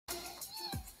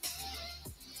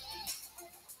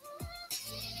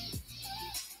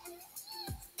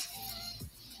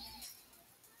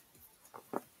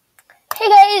Hey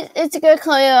guys, it's your girl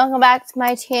Chloe. Welcome back to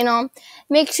my channel.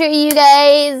 Make sure you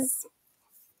guys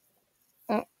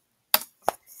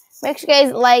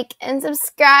like and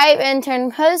subscribe and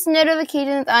turn post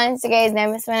notifications on so you guys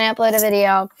never miss when I upload a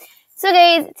video. So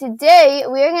guys, today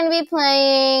we are going to be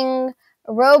playing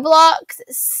Roblox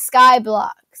Sky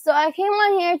Blocks. So I came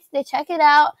on here to check it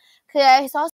out because I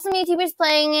saw some YouTubers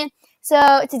playing it.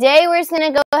 So today we're just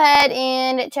going to go ahead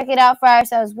and check it out for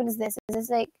ourselves. What is this? Is this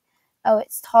like... Oh,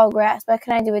 it's tall grass. What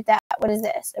can I do with that? What is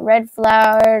this? Red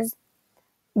flowers,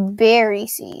 berry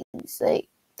seeds. Like,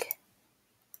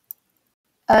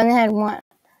 I only had one.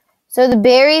 So the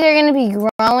berries are going to be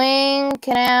growing.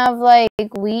 Can I have, like,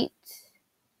 wheat?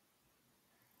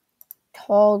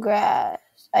 Tall grass.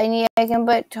 I can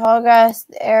put tall grass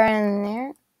there and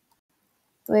there.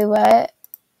 Wait, what?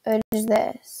 What is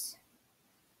this?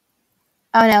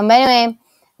 Oh, no. But anyway,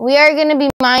 we are going to be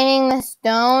mining the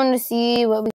stone to see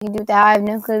what we can do with that. I have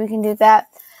no clue we can do with that.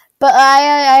 But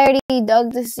I already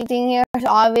dug this thing here, so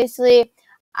obviously...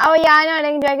 Oh, yeah, I know what I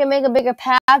can do. I can make a bigger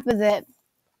path with it.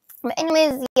 But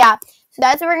anyways, yeah. So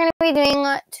that's what we're going to be doing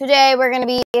today. We're going to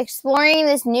be exploring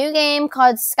this new game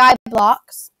called Sky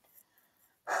Blocks.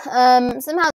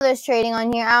 Somehow there's trading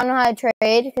on here. I don't know how to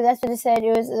trade, because that's what it said.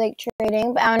 It was, like,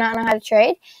 trading, but I do not know how to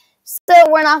trade. So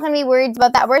we're not going to be worried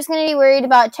about that. We're just going to be worried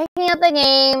about checking out the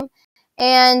game.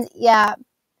 And, yeah.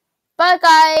 But,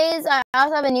 guys, I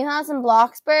also have a new house in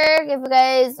Bloxburg. If you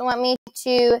guys want me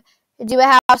to do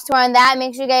a house tour on that,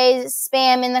 make sure you guys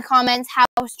spam in the comments,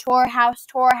 house tour, house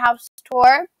tour, house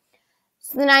tour.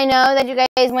 So then I know that you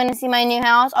guys want to see my new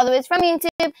house. Although it's from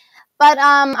YouTube. But,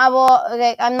 I'm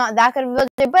not that good of a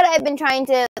builder. But I've been trying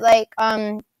to,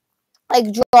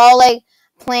 draw,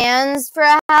 plans for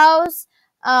a house.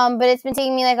 But it's been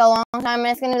taking me, a long time, and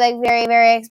it's going to be, very,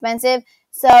 very expensive.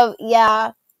 So,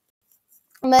 yeah.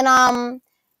 But,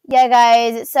 yeah,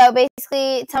 guys. So,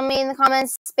 basically, tell me in the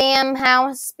comments, spam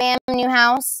house, spam new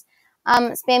house,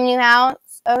 spam new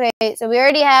house. Okay, so we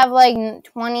already have,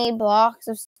 20 blocks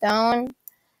of stone.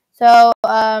 So,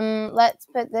 let's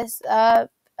put this up,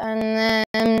 and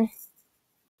then...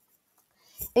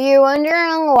 If you're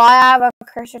wondering why I have a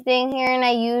cursor thing here, and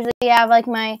I usually have,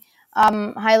 my...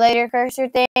 highlighter cursor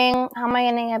thing. How am I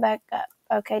going to get back up?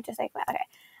 Okay, just like that. Okay.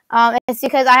 It's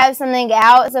because I have something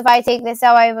out, so if I take this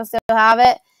out, I will still have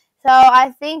it. So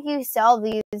I think you sell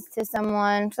these to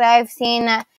someone. So I've seen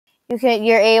that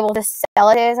you're able to sell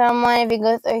it to someone if you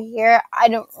go through here. I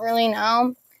don't really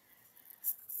know.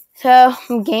 So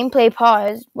gameplay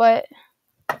paused. What?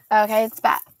 Okay, it's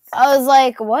back. I was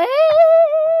like, what?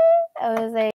 I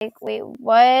was like, wait,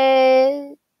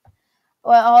 what?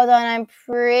 Well, hold on. I'm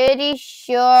pretty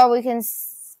sure we can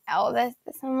sell this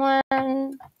to someone. I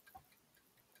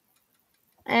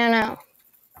don't know.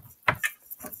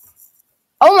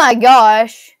 Oh my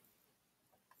gosh.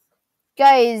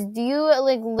 Guys, do you,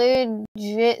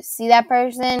 legit see that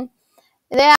person?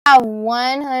 They have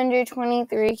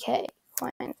 123k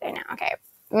coins right now. Okay.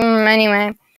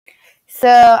 Anyway. So,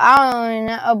 I don't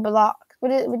know. A block.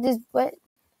 What? Wait,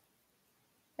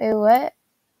 what?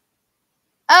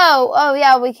 Oh,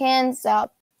 yeah, we can sell.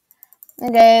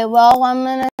 Okay, well, I'm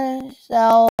gonna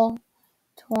sell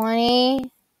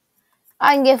 20.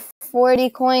 I can get 40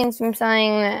 coins from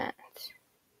selling that.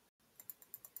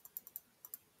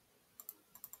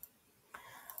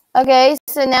 Okay,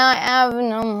 so now I have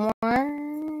no more.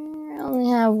 I only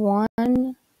have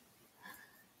one.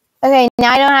 Okay,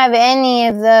 now I don't have any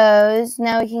of those.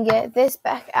 Now we can get this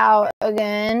back out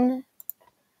again.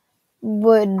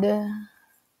 Wood.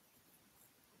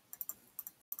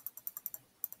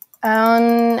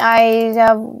 I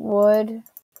have wood.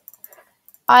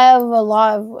 I have a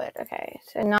lot of wood. Okay,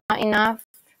 so not enough.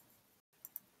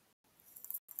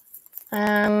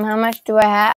 How much do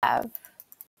I have?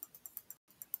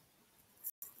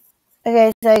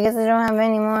 Okay, so I guess I don't have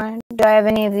any more. Do I have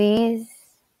any of these?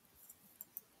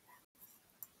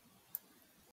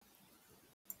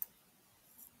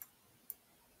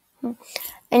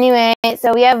 Anyway,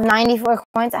 so we have 94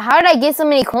 coins. How did I get so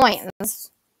many coins?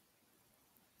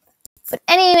 But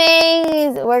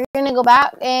anyways, we're going to go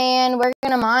back and we're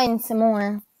going to mine some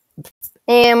more.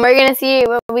 And we're going to see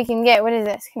what we can get. What is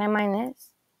this? Can I mine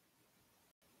this?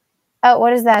 Oh,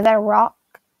 what is that? Is that a rock?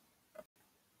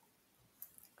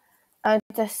 Oh,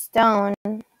 it's a stone.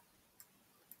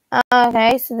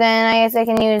 Okay, so then I guess I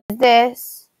can use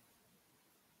this.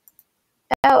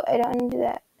 Oh, I don't want to do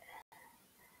that.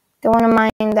 Don't want to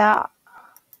mine that.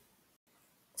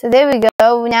 So there we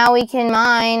go. Now we can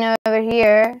mine over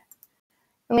here.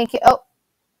 And we can... Oh,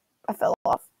 I fell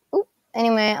off. Oop.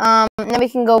 Anyway, then we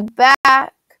can go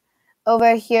back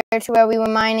over here to where we were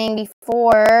mining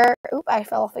before. Oop, I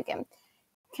fell off again.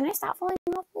 Can I stop falling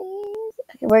off, please?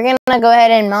 Okay, we're gonna go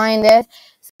ahead and mine this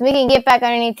so we can get back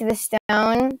underneath to the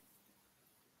stone.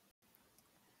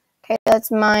 Okay,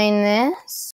 let's mine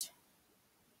this.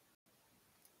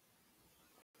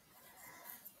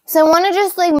 So I want to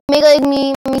just like make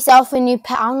like myself a new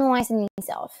pet. I don't know why I said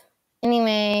myself.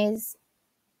 Anyways,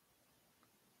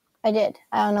 I did.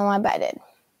 I don't know why, but I did.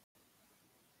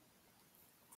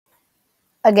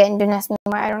 Again, don't ask me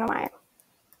why. I don't know why.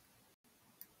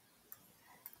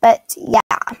 But yeah,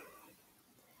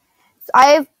 so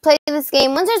I've played this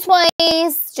game once or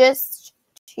twice just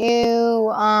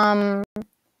to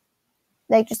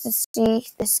like just to see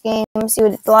this game, see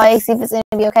what it's like, see if it's gonna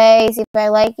be okay, see if I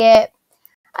like it.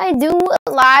 I do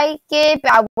like it,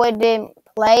 but I wouldn't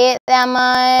play it that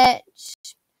much.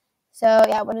 So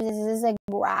yeah, what is this? Is this like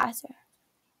grass?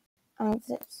 What's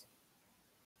this?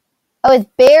 Oh, it's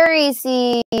berry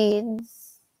seeds.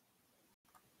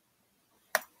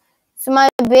 So my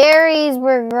berries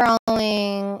were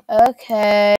growing.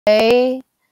 Okay.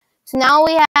 So now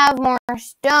we have more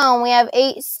stone. We have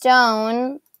 8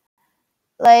 stone.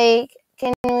 Like,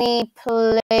 can we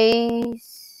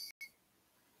place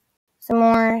some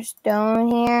more stone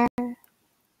here?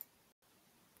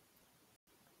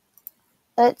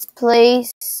 Let's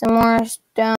place some more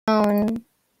stone.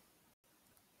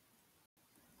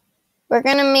 We're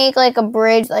gonna make like a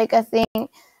bridge, like I think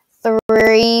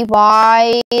 3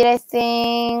 wide, I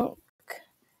think.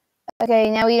 Okay,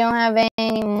 now we don't have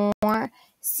any more.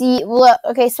 See, look,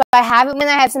 okay, so I have it when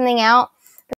I have something out,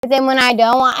 but then when I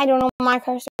don't know where my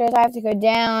cursor is. I have to go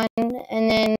down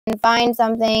and then find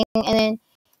something and then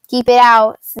keep it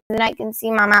out so then I can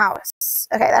see my mouse.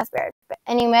 Okay, that's weird. But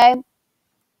anyway,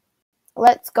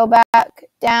 let's go back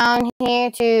down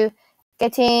here to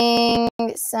getting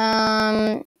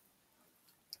some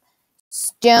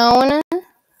stone.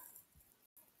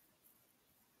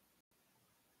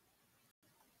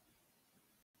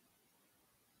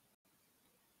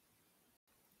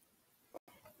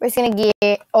 We're just gonna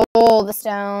get all the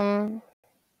stone.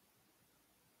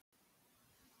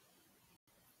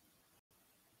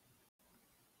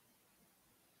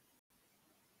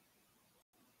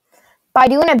 But I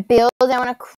do want to build, I want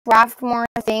to craft more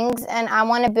things, and I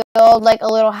want to build like a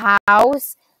little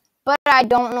house, but I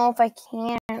don't know if I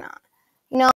can or not.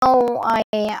 You know,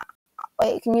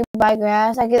 wait, can you buy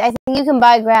grass? I think you can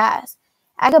buy grass.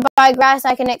 I could buy grass,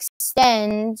 I can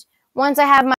extend. Once I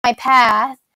have my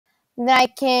path, then I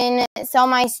can sell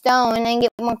my stone and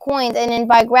get more coins, and then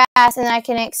buy grass, and then I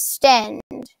can extend.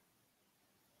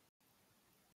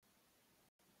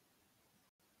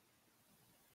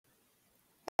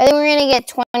 I think we're gonna get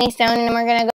 20 stone, and then we're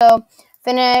gonna go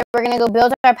finish. We're gonna go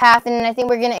build our path, and I think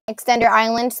we're gonna extend our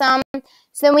island some,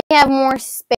 so then we have more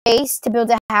space to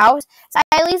build a house. So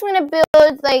I at least want to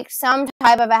build like some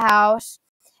type of a house.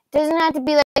 It doesn't have to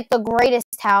be like the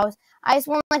greatest house. I just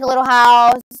want like a little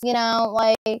house, you know,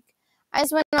 like I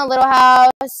just want a little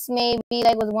house, maybe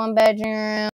like with 1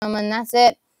 bedroom, and that's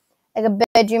it. Like a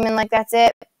bedroom, and like that's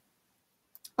it.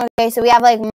 Okay, so we have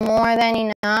like more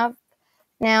than enough.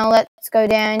 Now let's go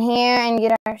down here and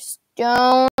get our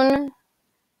stone.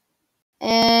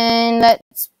 And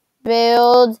let's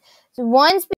build. So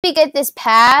once we get this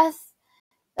path,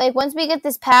 I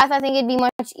think it'd be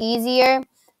much easier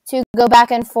to go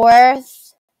back and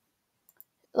forth.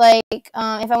 Like, if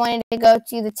I wanted to go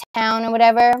to the town or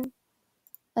whatever.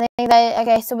 I think that,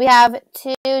 okay, so we have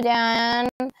 2 down.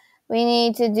 We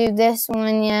need to do this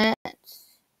one yet.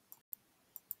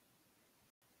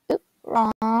 Oop,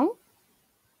 wrong.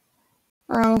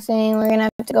 Wrong thing. We're gonna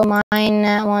have to go mine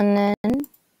that one then.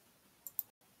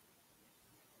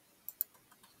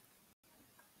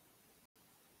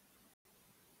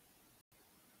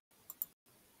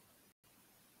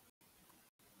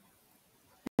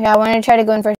 Yeah, I wanted to try to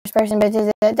go in first person, but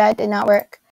that did not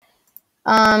work.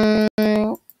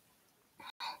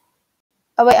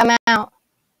 Oh wait, I'm out.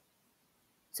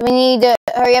 So we need to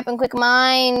hurry up and quick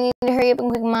mine. We need to hurry up and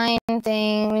quick mine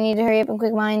thing. We need to hurry up and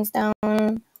quick mine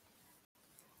stone.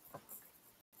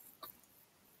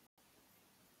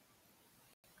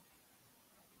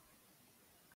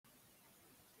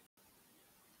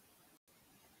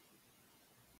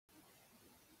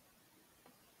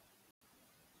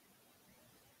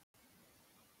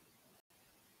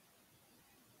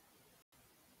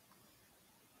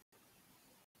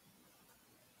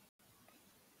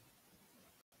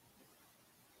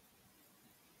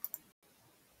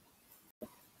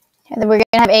 Okay, we're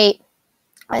gonna have 8.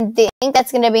 I think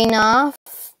that's gonna be enough.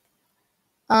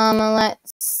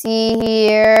 Let's see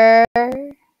here.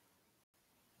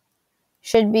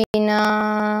 Should be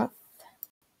enough.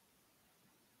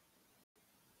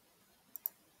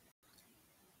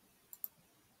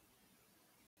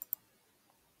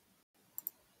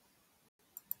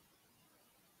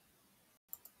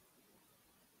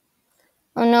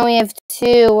 no, we have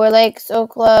 2. We're like so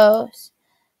close.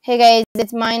 Hey guys,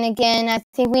 it's mine again. I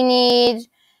think we need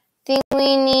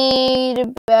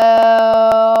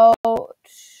about...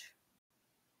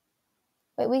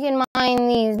 Wait, we can mine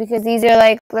these because these are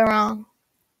like the wrong.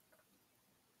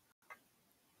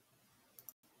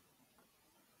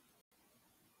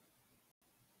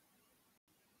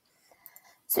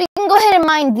 So we can go ahead and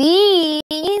mine these.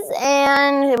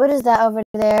 And what is that over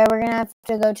there? We're going to have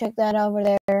to go check that over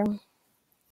there.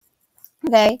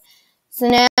 Okay. So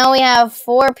now we have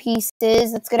 4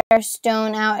 pieces. Let's get our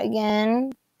stone out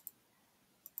again.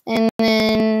 And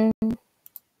then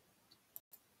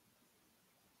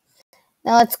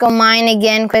now let's go mine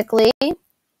again quickly.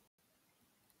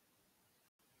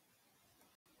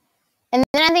 And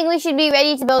then I think we should be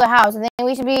ready to build a house. I think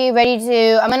we should be ready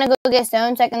to... I'm going to go get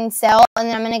stone so I can sell. And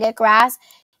then I'm going to get grass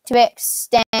to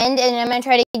extend. And then I'm going to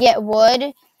try to get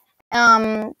wood.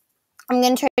 I'm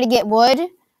going to try to get wood.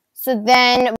 So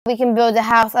then we can build a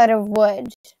house out of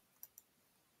wood.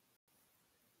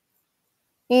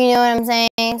 You know what I'm saying?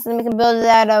 So then we can build it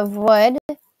out of wood.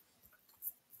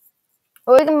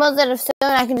 Or we can build it out of stone.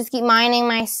 I can just keep mining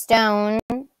my stone.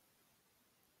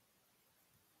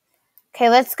 Okay,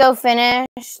 let's go finish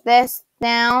this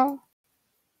now.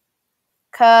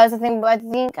 Because I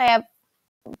think I have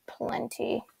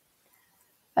plenty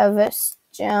of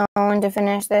stone to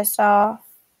finish this off.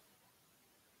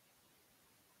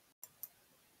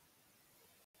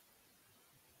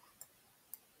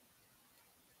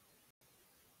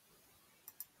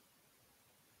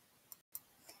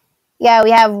 Yeah,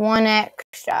 we have 1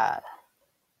 extra.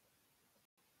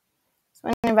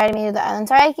 Someone invited me to the island.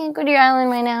 Sorry, I can't go to your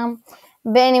island right now.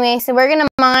 But anyway, so we're gonna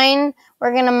mine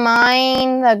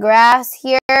the grass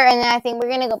here, and then I think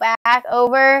we're gonna go back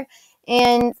over,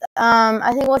 and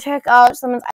I think we'll check out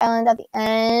someone's island at the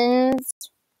end.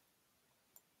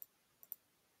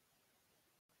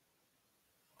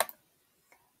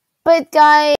 But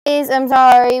guys, I'm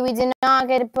sorry, we did not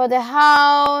get to build a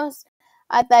house.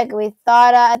 I thought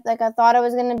I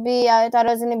was gonna be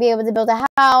able to build a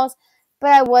house, but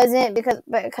I wasn't because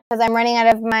I'm running out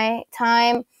of my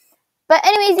time. But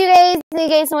anyways, you guys,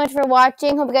 thank you guys so much for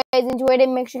watching. Hope you guys enjoyed it.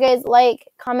 Make sure you guys like,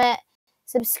 comment,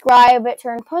 subscribe,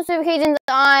 turn post notifications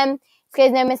on. So you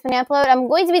guys never miss my upload. I'm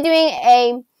going to be doing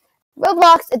a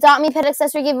Roblox Adopt Me Pet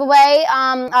Accessory giveaway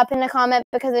up in the comment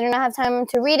because I do not have time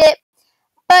to read it.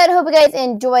 But I hope you guys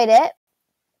enjoyed it.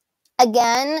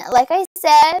 Again, like I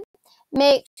said,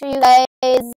 make sure you guys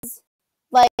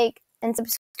like and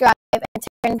subscribe and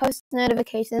turn post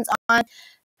notifications on.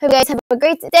 Hope you guys have a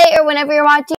great day or whenever you're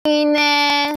watching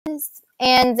this.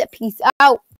 And peace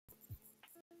out.